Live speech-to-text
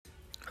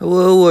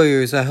Hello,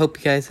 Warriors. I hope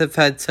you guys have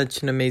had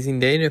such an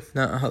amazing day, and if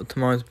not, I hope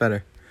tomorrow's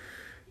better.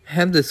 I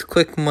have this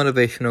quick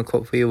motivational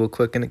quote for you real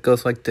quick, and it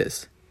goes like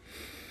this.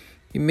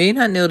 You may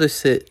not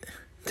notice it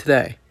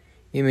today.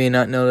 You may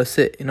not notice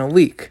it in a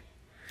week.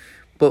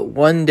 But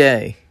one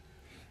day,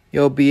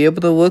 you'll be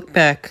able to look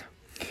back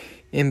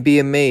and be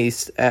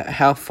amazed at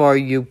how far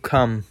you've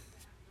come.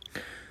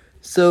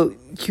 So,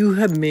 you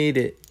have made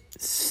it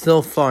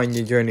so far in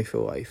your journey for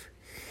life.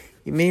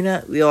 You may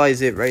not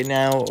realize it right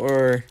now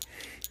or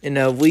in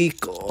a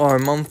week or a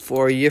month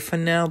or a year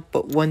from now,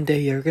 but one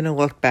day you're going to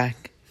look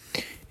back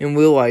and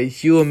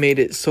realize you have made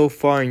it so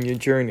far in your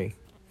journey.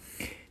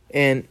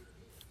 And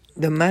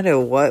no matter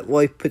what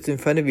life puts in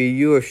front of you,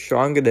 you are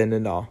stronger than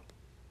it all.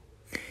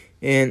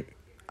 And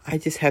I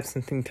just have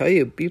something to tell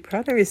you. Be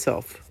proud of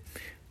yourself.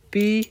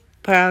 Be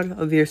proud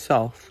of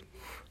yourself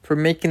for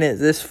making it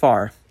this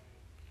far.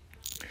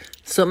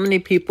 So many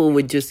people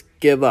would just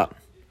give up,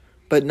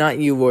 but not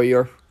you,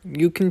 warrior.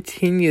 You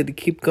continue to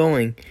keep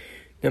going,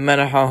 no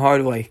matter how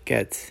hard life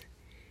gets.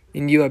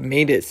 And you have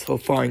made it so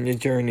far in your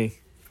journey.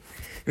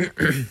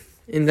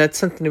 And that's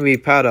something to be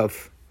proud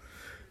of.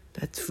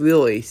 That's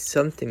really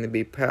something to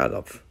be proud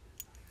of.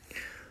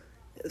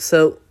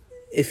 So,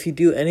 if you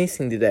do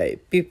anything today,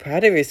 be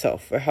proud of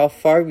yourself for how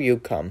far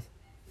you've come.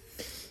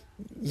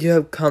 You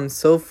have come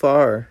so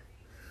far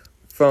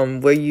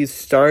from where you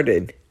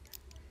started.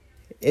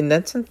 And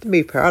that's something to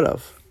be proud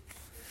of.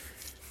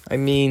 I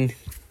mean,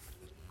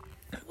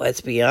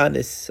 let's be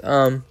honest.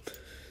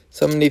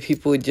 So many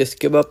people would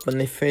just give up when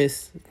they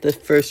face the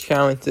first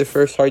challenge, the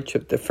first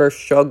hardship, the first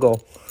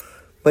struggle.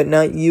 But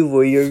not you,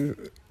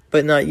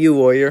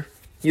 warrior.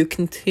 You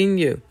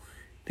continue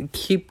to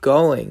keep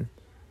going.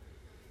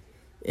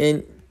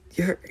 And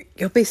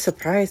you'll be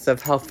surprised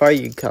of how far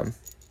you come.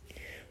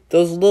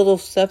 Those little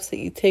steps that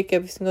you take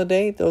every single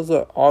day, those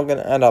are all going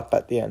to add up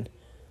at the end.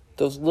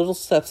 Those little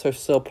steps are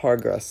still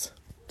progress.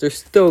 They're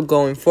still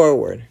going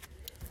forward.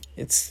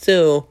 It's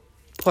still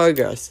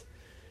progress.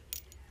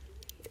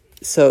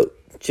 So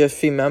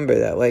just remember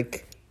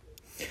that,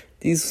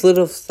 these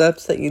little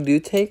steps that you do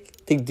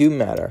take, they do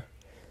matter.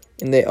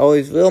 And they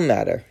always will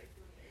matter.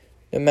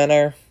 No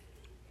matter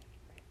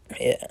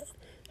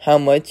how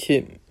much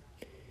you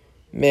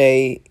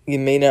may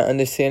not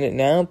understand it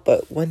now,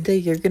 but one day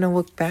you're going to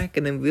look back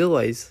and then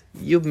realize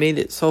you've made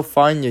it so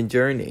far in your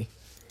journey.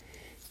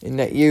 And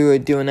that you are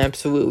doing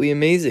absolutely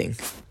amazing.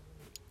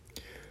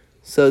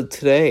 So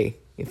today,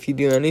 if you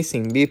do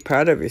anything, be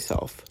proud of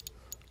yourself.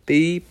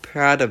 Be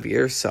proud of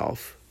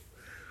yourself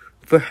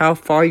for how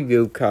far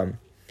you've come.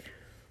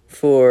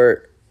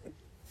 For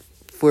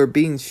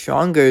being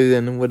stronger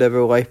than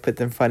whatever life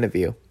puts in front of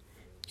you.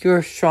 You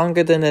are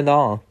stronger than it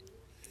all.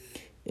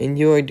 And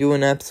you are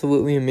doing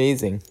absolutely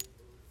amazing.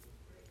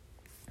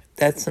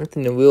 That's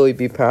something to really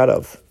be proud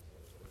of.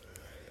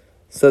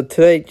 So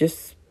today,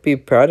 just be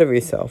proud of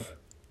yourself.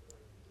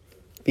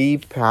 Be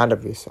proud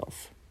of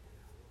yourself.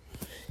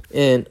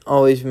 And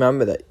always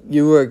remember that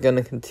you are going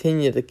to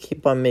continue to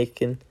keep on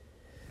making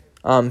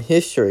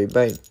history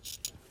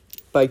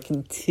by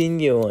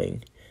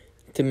continuing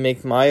to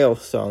make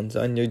milestones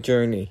on your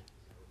journey.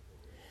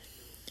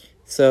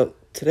 So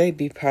today,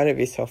 be proud of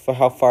yourself for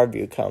how far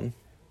you've come.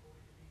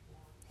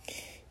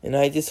 And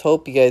I just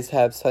hope you guys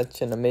have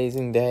such an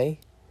amazing day.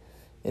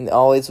 And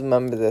always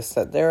remember this,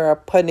 that there are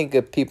plenty of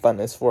good people in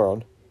this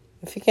world.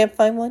 If you can't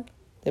find one,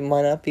 there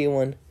might not be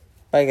one.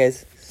 Bye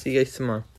guys. See you guys tomorrow.